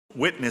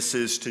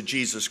Witnesses to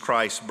Jesus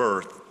Christ's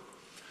birth.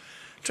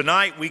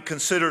 Tonight we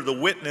consider the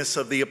witness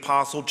of the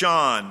Apostle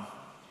John.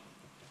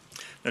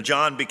 Now,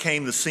 John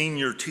became the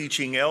senior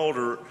teaching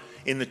elder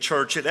in the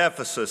church at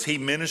Ephesus. He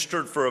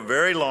ministered for a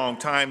very long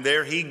time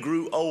there. He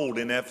grew old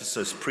in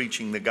Ephesus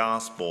preaching the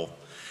gospel.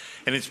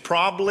 And it's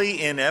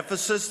probably in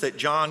Ephesus that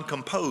John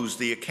composed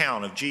the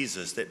account of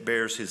Jesus that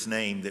bears his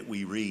name that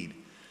we read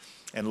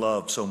and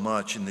love so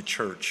much in the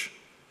church.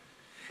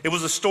 It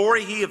was a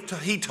story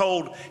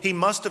he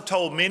must have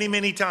told many,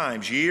 many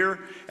times, year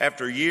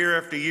after year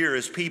after year,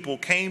 as people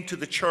came to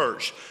the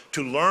church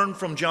to learn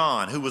from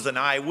John, who was an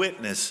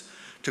eyewitness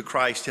to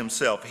Christ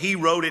himself. He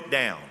wrote it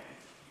down.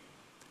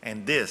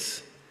 And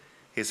this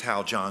is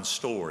how John's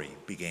story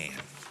began.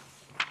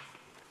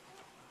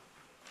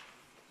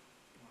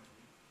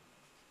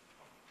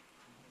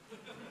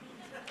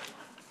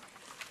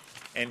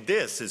 And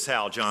this is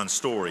how John's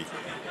story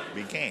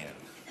began.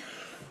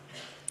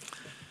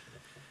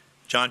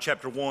 John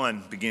chapter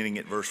 1, beginning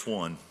at verse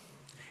 1.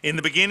 In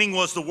the beginning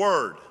was the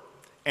Word,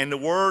 and the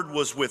Word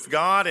was with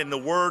God, and the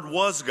Word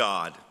was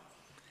God.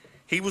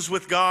 He was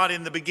with God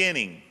in the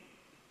beginning.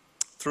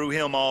 Through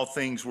him all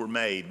things were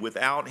made.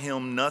 Without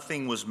him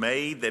nothing was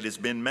made that has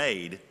been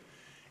made.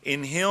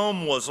 In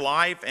him was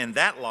life, and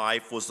that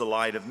life was the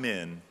light of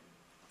men.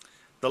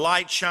 The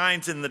light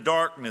shines in the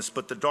darkness,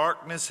 but the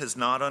darkness has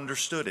not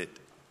understood it.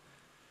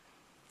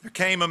 There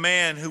came a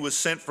man who was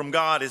sent from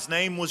God. His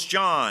name was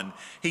John.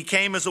 He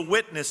came as a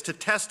witness to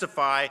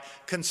testify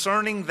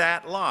concerning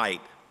that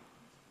light,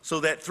 so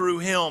that through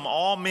him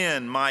all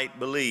men might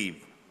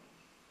believe.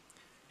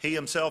 He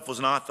himself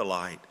was not the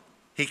light.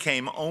 He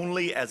came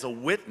only as a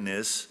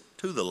witness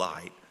to the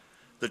light.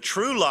 The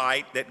true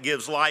light that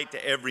gives light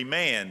to every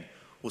man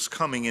was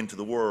coming into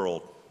the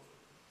world.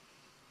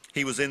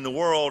 He was in the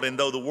world, and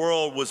though the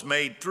world was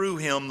made through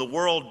him, the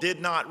world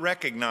did not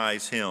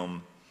recognize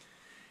him.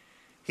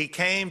 He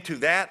came to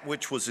that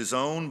which was his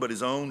own, but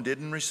his own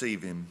didn't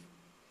receive him.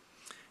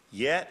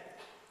 Yet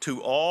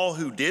to all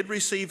who did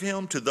receive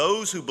him, to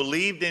those who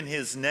believed in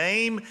his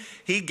name,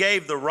 he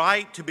gave the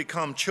right to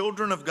become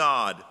children of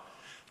God.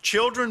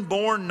 Children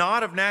born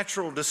not of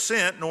natural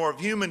descent, nor of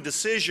human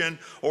decision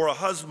or a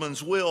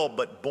husband's will,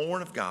 but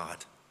born of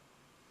God.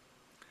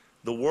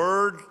 The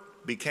Word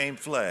became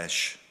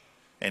flesh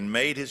and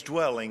made his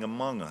dwelling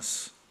among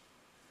us.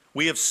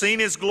 We have seen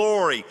his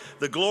glory,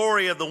 the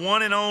glory of the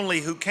one and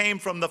only who came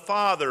from the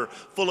Father,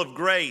 full of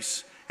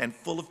grace and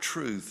full of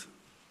truth.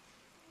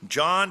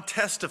 John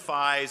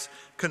testifies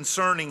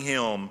concerning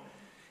him.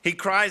 He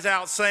cries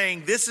out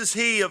saying, "This is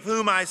he of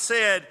whom I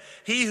said,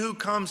 he who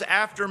comes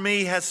after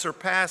me has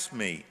surpassed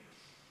me,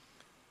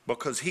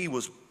 because he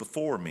was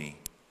before me."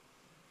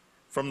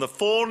 From the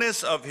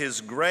fullness of his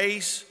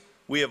grace,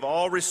 we have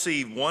all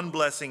received one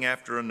blessing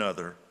after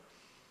another.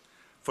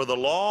 For the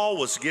law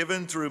was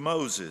given through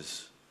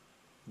Moses.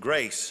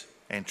 Grace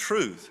and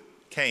truth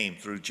came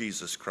through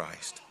Jesus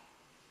Christ.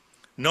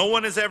 No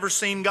one has ever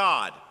seen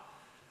God,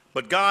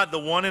 but God, the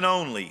one and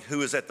only,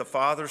 who is at the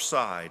Father's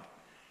side,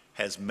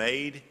 has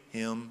made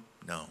him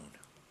known.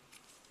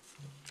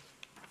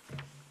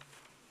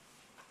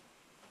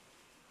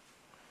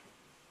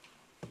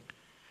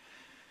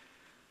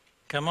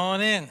 Come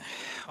on in,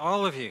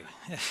 all of you.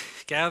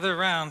 Gather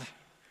around.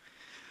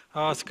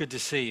 Oh, it's good to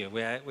see you.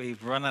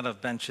 We've run out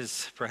of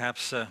benches.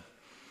 Perhaps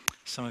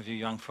some of you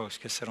young folks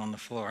could sit on the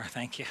floor.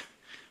 Thank you.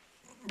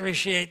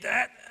 Appreciate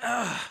that.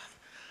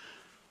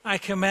 I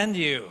commend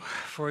you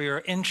for your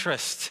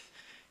interest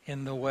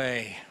in the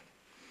way.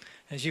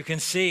 As you can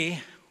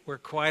see, we're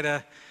quite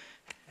an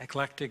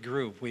eclectic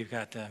group. We've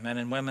got men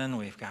and women.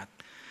 We've got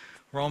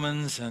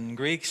Romans and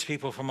Greeks,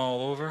 people from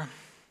all over.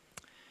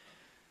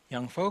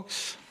 Young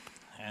folks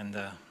and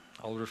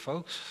older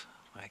folks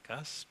like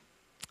us.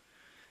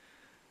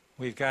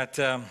 We've got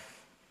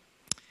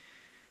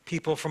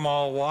people from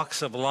all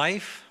walks of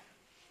life.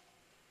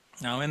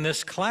 Now, in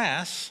this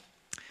class,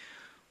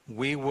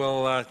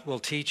 we'll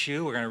teach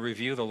you, we're going to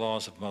review the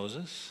laws of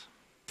Moses,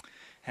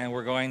 and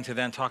we're going to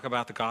then talk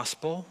about the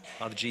gospel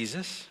of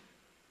Jesus.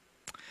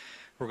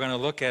 We're going to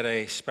look at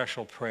a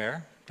special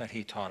prayer that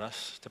he taught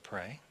us to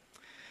pray,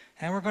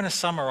 and we're going to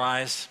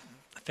summarize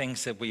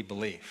things that we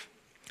believe.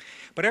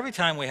 But every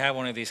time we have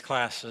one of these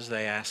classes,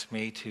 they ask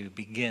me to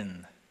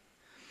begin,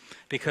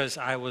 because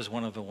I was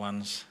one of the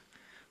ones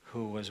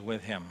who was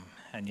with him.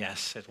 And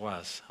yes, it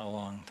was a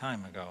long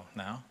time ago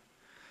now.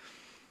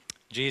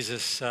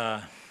 Jesus,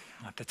 at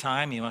the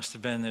time, he must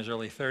have been in his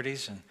early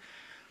 30s, and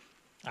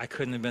I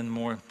couldn't have been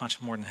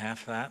much more than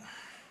half that.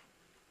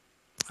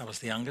 I was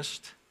the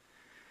youngest.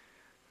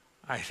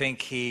 I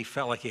think he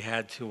felt like he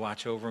had to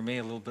watch over me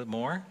a little bit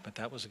more, but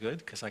that was good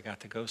because I got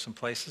to go some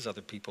places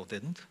other people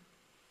didn't.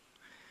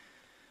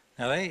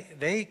 Now,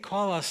 they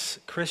call us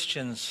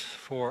Christians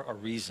for a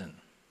reason.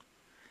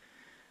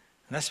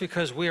 And that's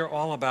because we are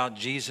all about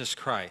Jesus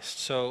Christ.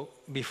 So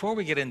before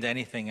we get into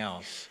anything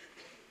else,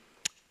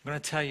 I'm going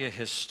to tell you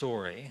his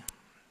story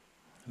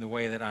the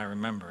way that I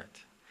remember it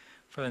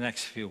for the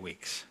next few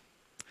weeks.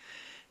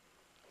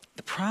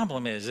 The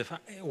problem is,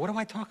 what do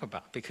I talk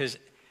about? Because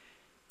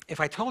if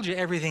I told you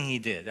everything he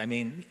did, I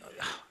mean,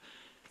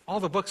 all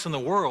the books in the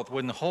world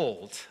wouldn't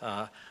hold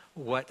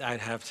what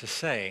I'd have to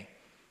say.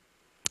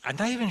 I'm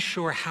not even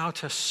sure how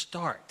to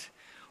start.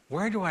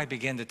 Where do I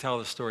begin to tell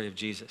the story of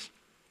Jesus?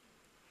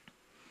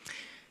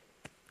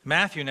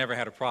 Matthew never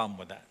had a problem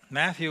with that.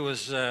 Matthew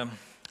was a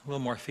little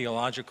more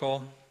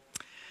theological,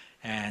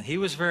 and he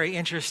was very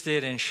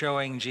interested in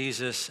showing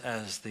Jesus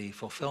as the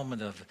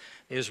fulfillment of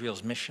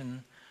Israel's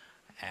mission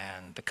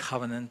and the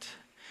covenant.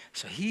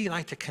 So he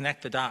liked to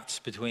connect the dots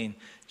between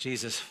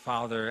Jesus'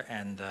 father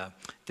and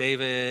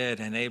David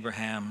and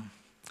Abraham.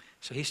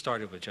 So he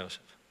started with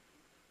Joseph.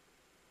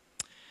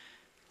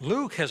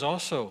 Luke has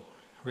also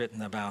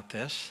written about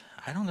this.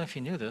 I don't know if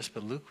you knew this,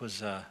 but Luke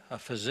was a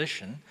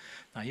physician.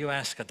 Now you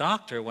ask a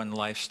doctor when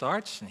life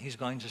starts, and he's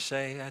going to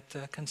say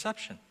at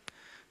conception.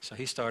 So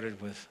he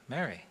started with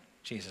Mary,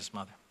 Jesus'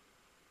 mother.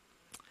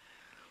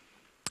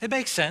 It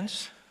makes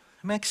sense.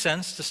 It makes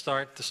sense to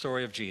start the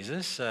story of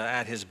Jesus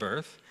at his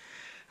birth.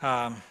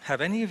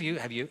 Have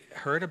you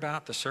heard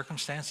about the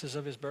circumstances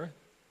of his birth?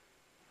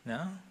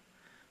 No?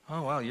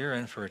 Oh, well, you're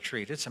in for a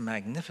treat. It's a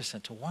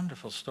magnificent, a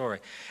wonderful story.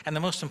 And the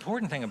most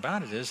important thing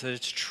about it is that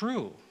it's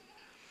true.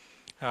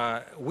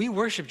 We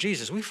worship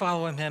Jesus. We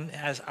follow him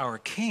as our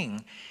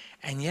king,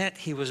 and yet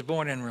he was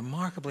born in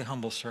remarkably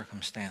humble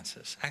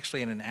circumstances.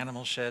 Actually, in an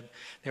animal shed.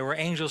 There were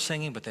angels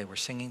singing, but they were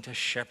singing to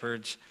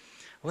shepherds.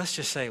 Let's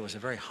just say it was a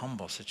very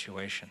humble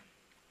situation.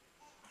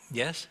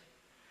 Yes?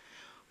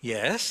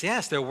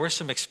 Yes, there were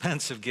some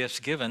expensive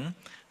gifts given.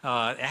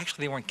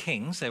 Actually, they weren't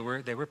kings. They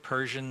were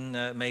Persian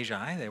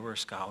magi. They were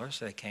scholars.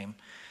 They came,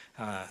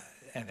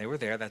 and they were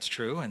there. That's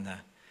true. And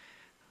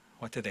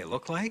what did they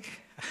look like?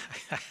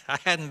 I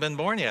hadn't been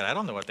born yet. I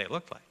don't know what they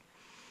looked like.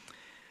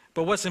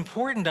 But what's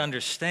important to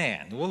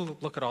understand, we'll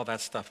look at all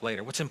that stuff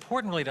later. What's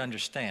important really to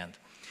understand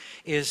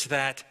is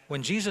that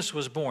when Jesus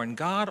was born,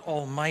 God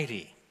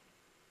Almighty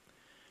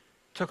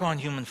took on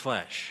human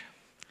flesh.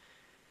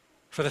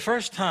 For the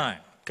first time,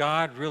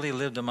 God really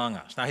lived among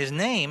us. Now, his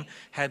name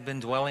had been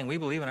dwelling, we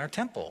believe, in our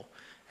temple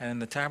and in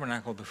the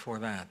tabernacle before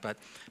that.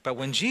 But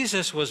when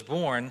Jesus was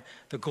born,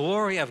 the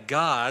glory of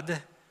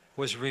God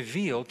was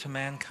revealed to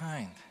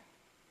mankind.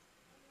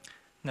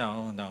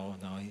 No,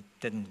 he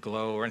didn't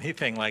glow or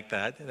anything like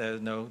that.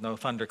 There's no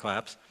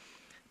thunderclaps.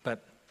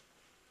 But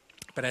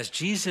as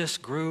Jesus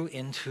grew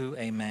into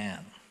a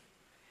man,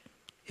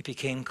 it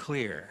became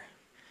clear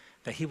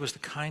that he was the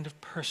kind of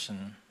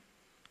person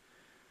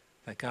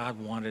that God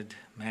wanted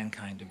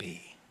mankind to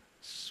be.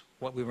 It's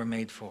what we were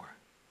made for.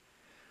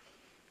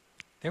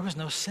 There was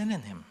no sin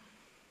in him.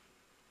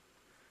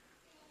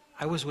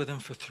 I was with him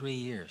for 3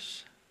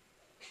 years,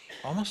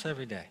 almost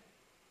every day.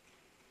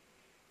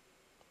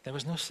 There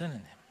was no sin in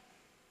him.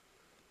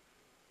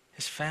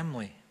 His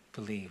family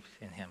believed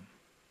in him.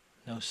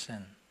 No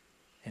sin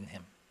in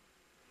him.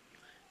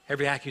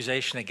 Every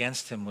accusation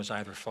against him was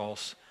either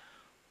false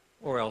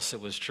or else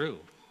it was true.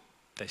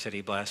 They said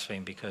he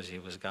blasphemed because he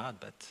was God,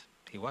 but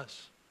he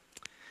was.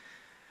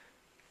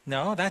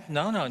 No,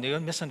 you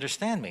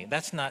misunderstand me.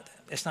 It's not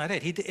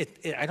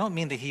it. I don't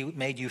mean that he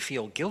made you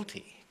feel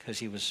guilty because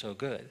he was so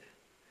good.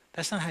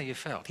 That's not how you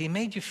felt. He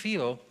made you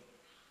feel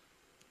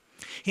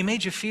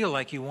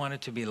like you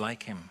wanted to be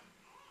like him.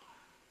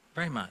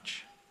 Very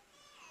much.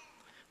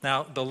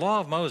 Now, the law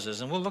of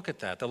Moses, and we'll look at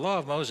that. The law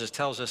of Moses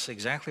tells us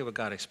exactly what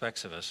God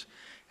expects of us,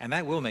 and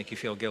that will make you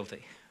feel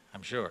guilty,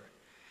 I'm sure.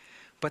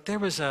 But there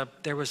was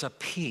a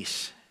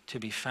peace to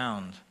be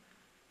found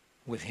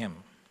with him.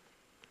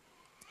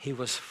 He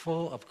was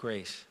full of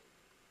grace.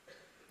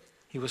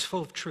 He was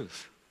full of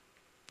truth.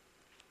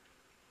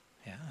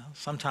 Yeah,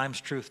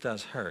 sometimes truth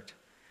does hurt.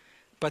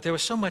 But there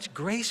was so much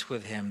grace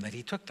with him that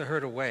he took the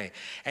hurt away.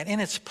 And in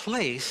its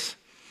place,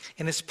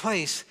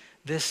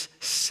 this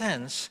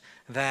sense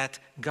that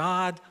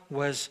God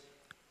was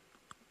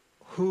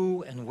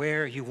who and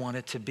where you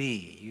wanted to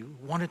be. You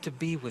wanted to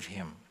be with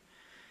him.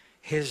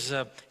 His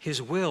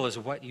will is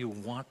what you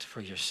want for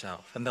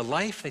yourself. And the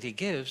life that he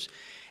gives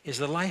is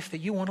the life that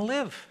you want to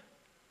live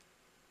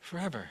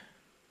forever.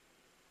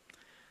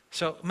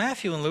 So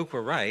Matthew and Luke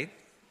were right.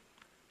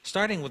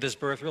 Starting with his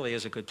birth really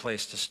is a good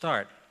place to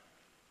start.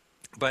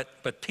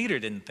 But Peter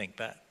didn't think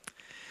that.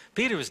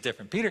 Peter was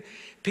different.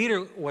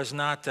 Peter was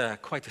not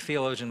quite the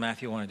theologian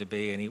Matthew wanted to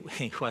be, and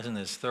he wasn't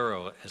as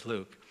thorough as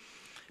Luke.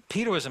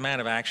 Peter was a man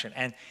of action,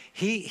 and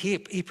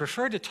he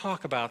preferred to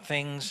talk about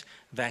things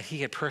that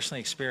he had personally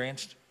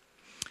experienced.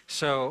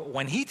 So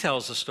when he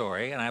tells the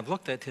story, and I've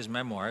looked at his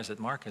memoirs that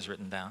Mark has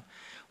written down,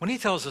 when he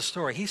tells the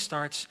story, he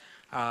starts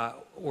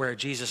where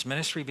Jesus'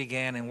 ministry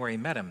began and where he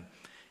met him.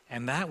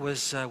 And that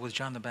was with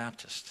John the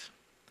Baptist,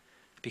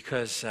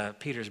 because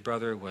Peter's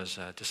brother was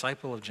a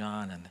disciple of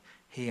John, and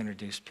he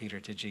introduced Peter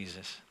to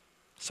Jesus.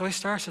 So he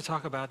starts to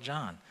talk about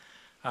John.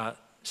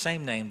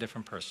 Same name,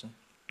 different person.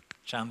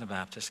 John the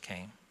Baptist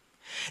came.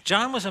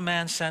 John was a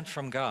man sent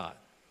from God.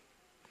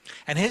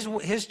 And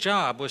his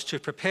job was to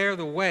prepare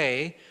the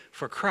way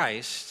for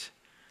Christ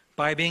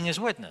by being his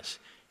witness.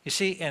 You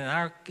see, in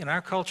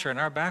our culture, in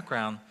our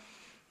background,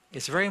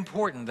 it's very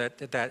important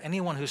that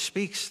anyone who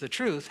speaks the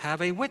truth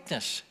have a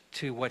witness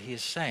to what he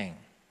is saying.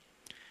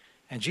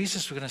 And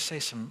Jesus was going to say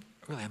some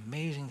really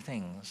amazing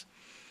things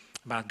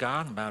about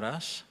God, about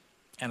us,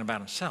 and about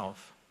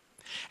himself.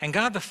 And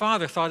God the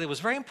Father thought it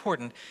was very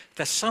important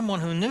that someone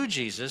who knew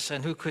Jesus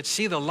and who could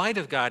see the light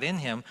of God in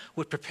him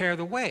would prepare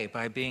the way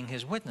by being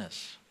his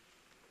witness.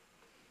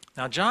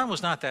 Now, John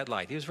was not that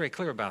light. He was very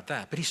clear about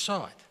that, but he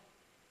saw it.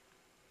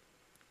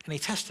 And he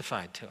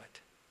testified to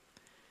it.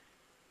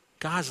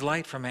 God's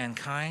light for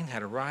mankind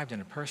had arrived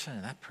in a person,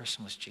 and that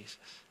person was Jesus.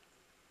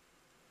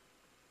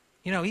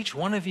 You know, each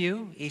one of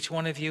you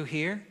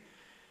here,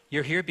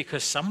 you're here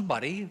because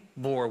somebody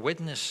bore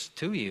witness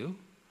to you,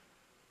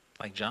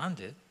 like John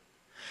did.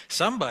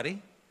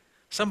 Somebody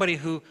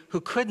who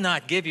could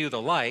not give you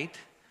the light,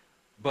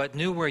 but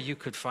knew where you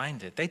could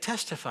find it. They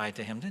testified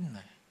to him, didn't they?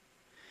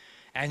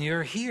 And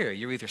you're here.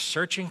 You're either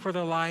searching for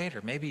the light,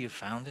 or maybe you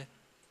found it.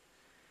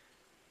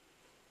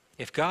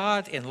 If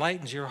God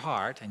enlightens your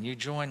heart and you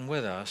join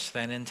with us,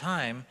 then in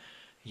time,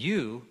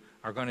 you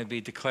are going to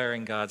be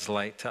declaring God's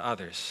light to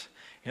others.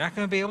 You're not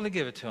going to be able to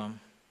give it to them,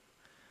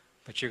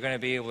 but you're going to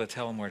be able to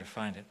tell them where to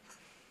find it.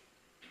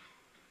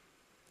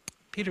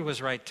 Peter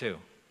was right too.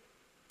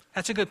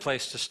 That's a good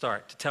place to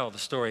start, to tell the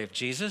story of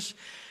Jesus.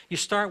 You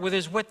start with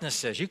his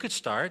witnesses. You could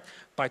start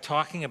by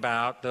talking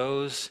about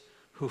those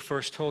who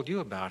first told you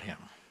about him.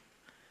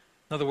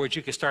 In other words,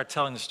 you could start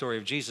telling the story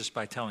of Jesus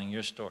by telling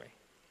your story.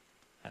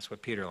 That's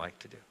what Peter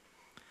liked to do.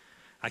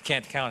 I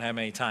can't count how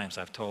many times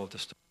I've told the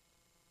story.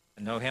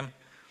 I know him,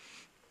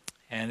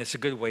 and it's a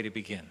good way to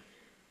begin.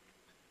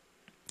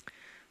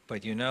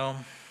 But you know,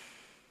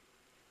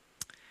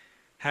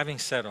 having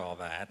said all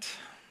that,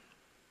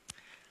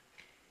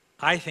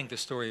 I think the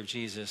story of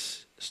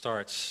Jesus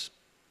starts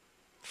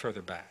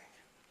further back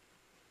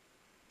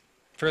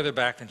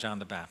than John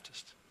the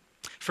Baptist.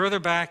 Further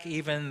back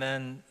even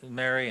than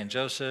Mary and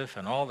Joseph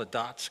and all the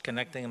dots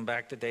connecting them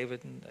back to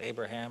David and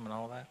Abraham and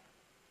all that.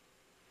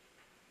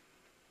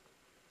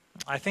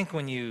 I think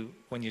when you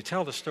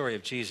tell the story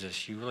of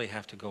Jesus, you really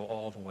have to go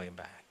all the way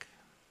back.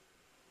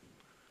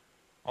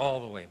 All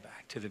the way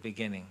back to the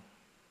beginning.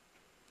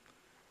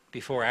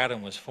 Before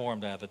Adam was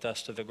formed out of the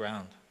dust of the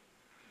ground.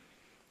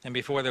 And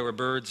before there were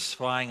birds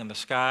flying in the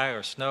sky,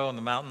 or snow in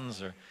the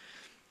mountains,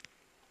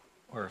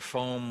 or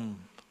foam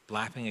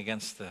lapping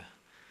against the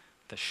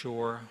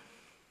shore.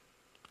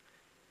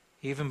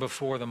 Even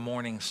before the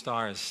morning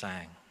stars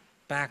sang.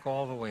 Back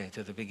all the way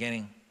to the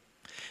beginning.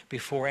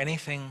 Before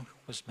anything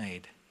was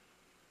made.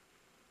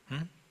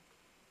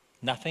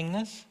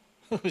 Nothingness?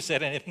 Who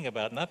said anything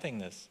about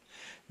nothingness?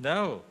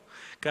 No.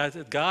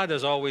 God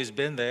has always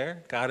been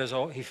there.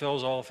 He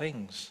fills all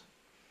things.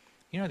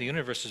 You know, the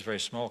universe is very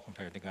small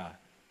compared to God.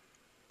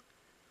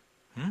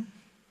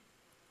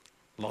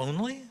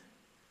 Lonely?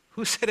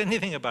 Who said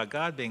anything about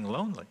God being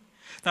lonely?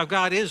 Now,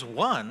 God is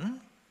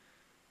one.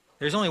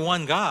 There's only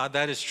one God,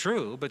 that is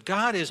true, but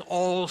God is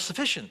all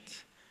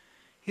sufficient.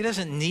 He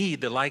doesn't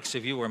need the likes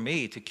of you or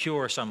me to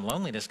cure some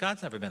loneliness.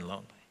 God's never been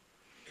lonely.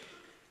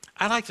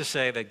 I like to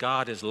say that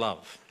God is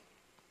love.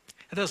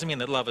 It doesn't mean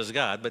that love is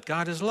God, but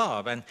God is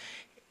love. And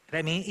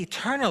I mean,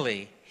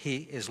 eternally,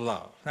 he is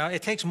love. Now,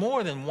 it takes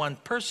more than one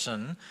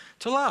person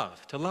to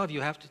love. To love,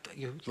 you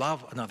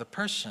love another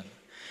person.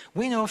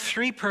 We know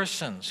three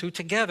persons who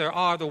together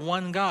are the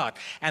one God,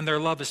 and their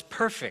love is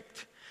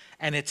perfect,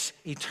 and it's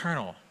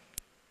eternal.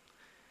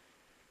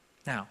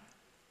 Now,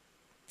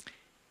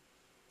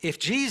 if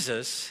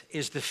Jesus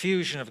is the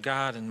fusion of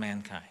God and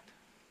mankind,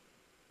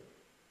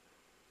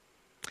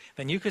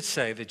 then you could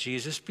say that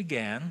Jesus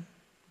began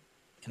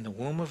in the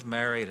womb of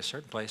Mary at a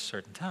certain place,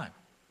 certain time.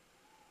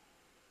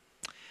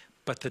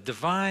 But the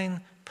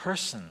divine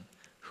person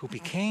who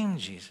became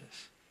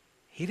Jesus,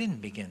 he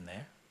didn't begin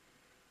there.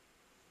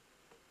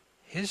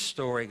 His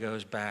story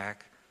goes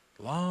back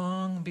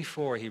long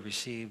before he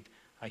received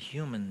a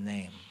human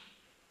name.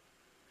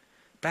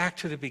 Back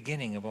to the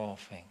beginning of all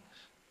things.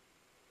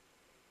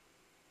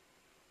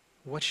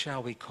 What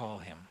shall we call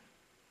him?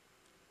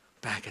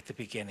 Back at the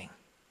beginning.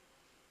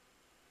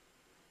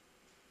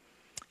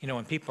 You know,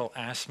 when people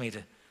ask me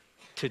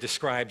to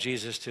describe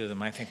Jesus to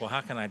them, I think, well, how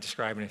can I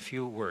describe in a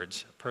few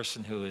words a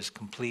person who is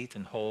complete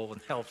and whole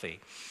and healthy?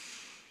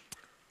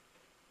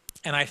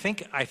 And I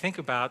think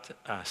about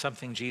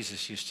something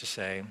Jesus used to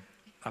say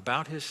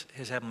about his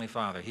Heavenly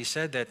Father. He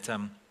said that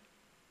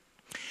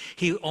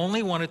he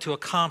only wanted to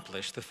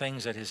accomplish the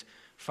things that his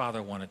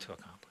Father wanted to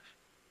accomplish.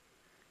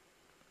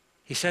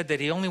 He said that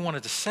he only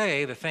wanted to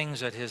say the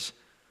things that his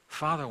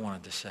Father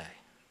wanted to say.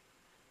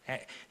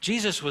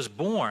 Jesus was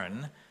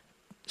born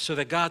so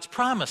that God's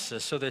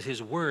promises, so that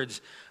his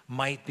words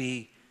might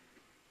be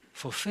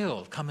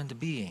fulfilled, come into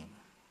being.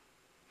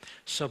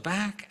 So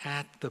back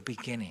at the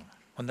beginning,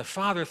 when the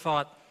Father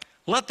thought,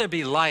 let there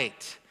be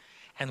light,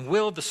 and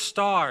willed the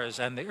stars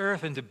and the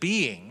earth into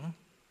being,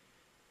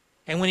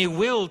 and when he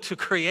willed to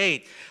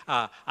create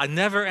a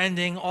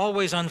never-ending,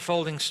 always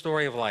unfolding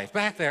story of life,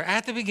 back there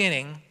at the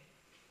beginning,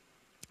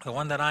 the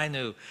one that I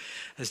knew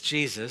as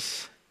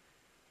Jesus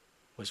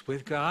was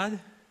with God,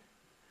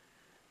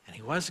 and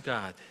he was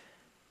God.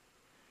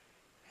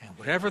 And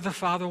whatever the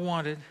Father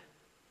wanted,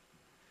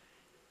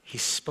 He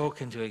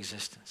spoke into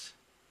existence.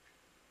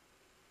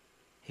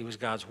 He was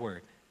God's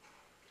Word.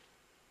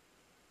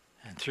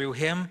 And through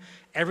him,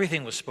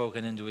 everything was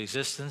spoken into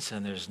existence,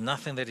 and there's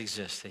nothing that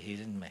exists that he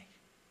didn't make.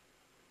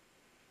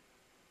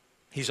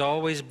 He's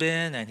always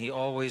been, and he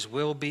always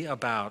will be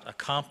about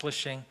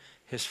accomplishing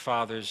his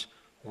Father's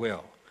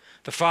will.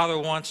 The Father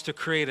wants to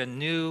create a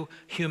new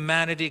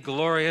humanity,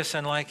 glorious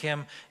and like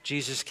him.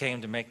 Jesus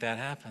came to make that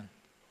happen.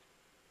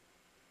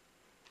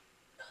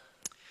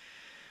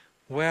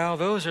 Well,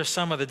 those are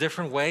some of the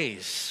different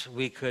ways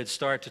we could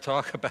start to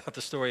talk about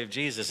the story of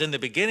Jesus. In the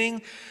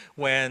beginning,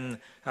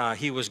 when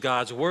he was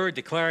God's Word,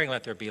 declaring,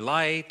 "Let there be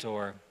light,"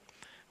 or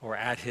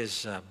at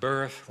his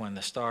birth, when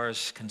the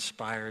stars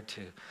conspired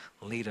to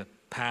lead a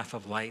path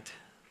of light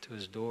to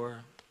his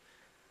door.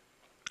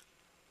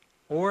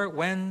 Or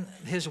when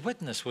his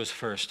witness was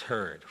first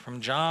heard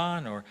from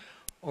John or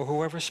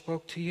whoever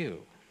spoke to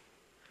you,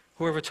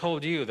 whoever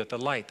told you that the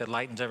light that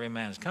lightens every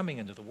man is coming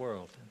into the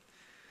world.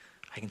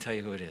 I can tell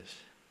you who it is.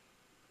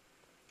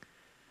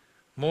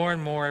 More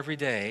and more every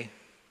day,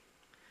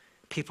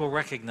 people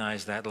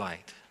recognize that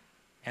light,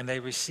 and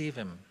they receive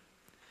him.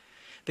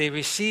 They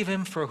receive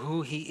him for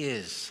who he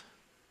is.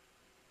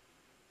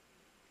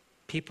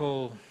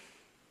 People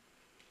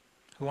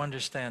who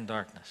understand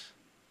darkness,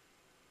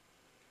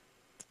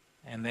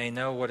 and they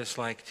know what it's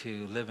like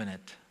to live in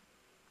it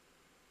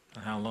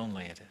and how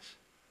lonely it is.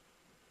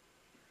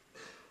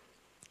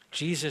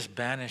 Jesus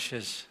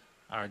banishes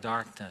our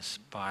darkness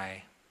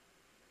by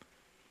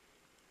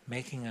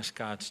making us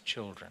God's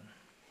children.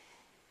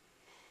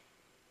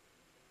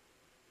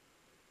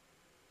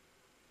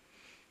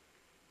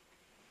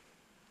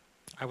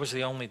 I was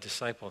the only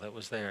disciple that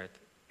was there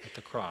at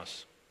the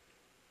cross.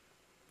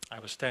 I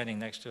was standing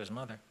next to his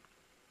mother.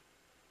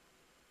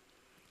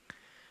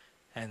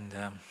 And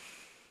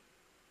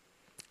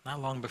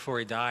not long before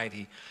he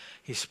died,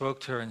 he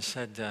spoke to her and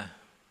said,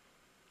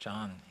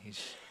 "John,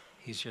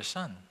 he's your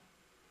son."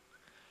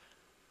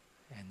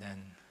 And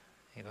then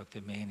he looked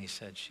at me and he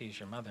said, "She's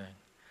your mother." And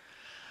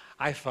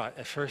I thought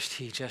at first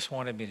he just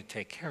wanted me to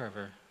take care of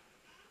her.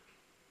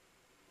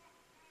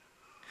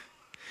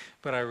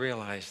 But I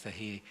realized that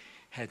he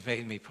had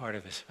made me part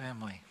of his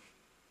family.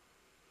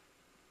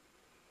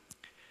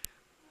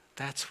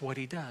 That's what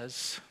he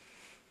does.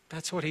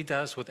 That's what he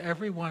does with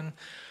everyone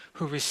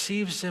who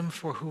receives him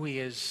for who he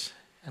is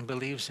and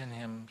believes in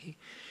him.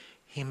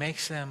 He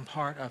makes them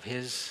part of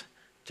his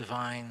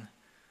divine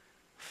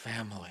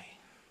family.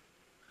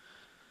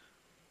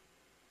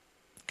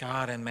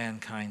 God and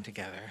mankind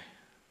together.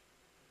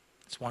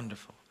 It's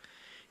wonderful.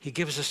 He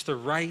gives us the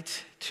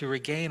right to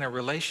regain a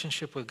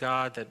relationship with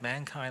God that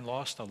mankind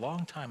lost a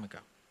long time ago.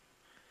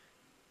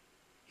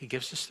 He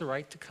gives us the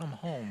right to come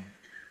home.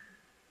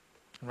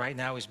 And right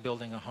now he's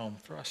building a home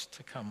for us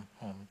to come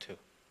home to.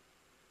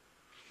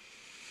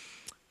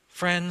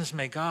 Friends,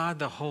 may God,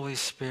 the Holy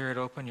Spirit,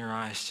 open your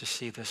eyes to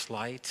see this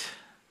light.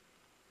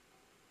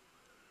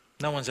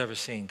 No one's ever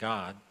seen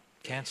God.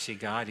 Can't see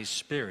God. He's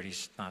spirit.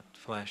 He's not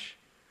flesh.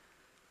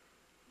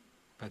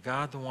 But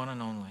God, the one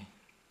and only,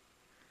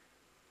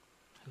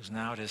 who's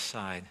now at his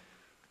side,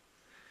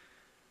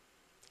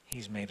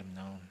 he's made him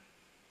known.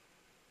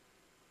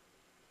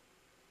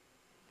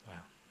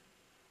 Well,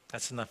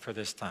 that's enough for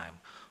this time.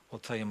 We'll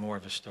tell you more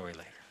of his story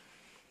later.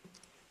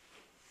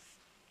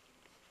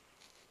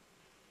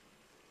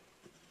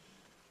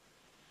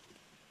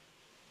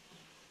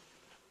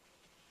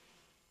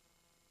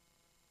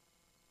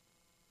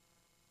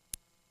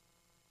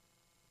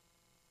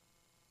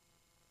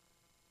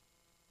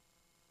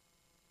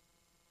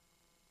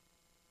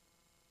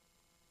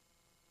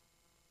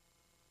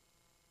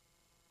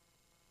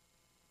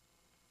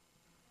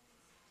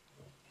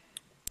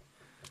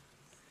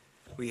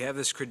 We have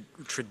this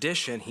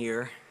tradition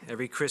here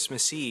every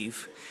Christmas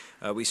Eve.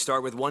 We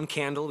start with one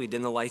candle, we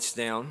dim the lights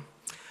down,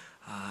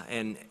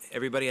 and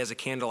everybody has a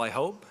candle, I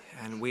hope,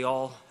 and we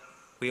all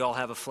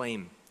have a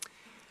flame.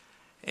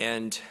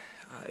 And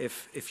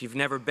if you've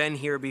never been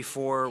here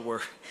before,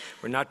 we're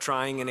not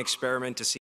trying an experiment to see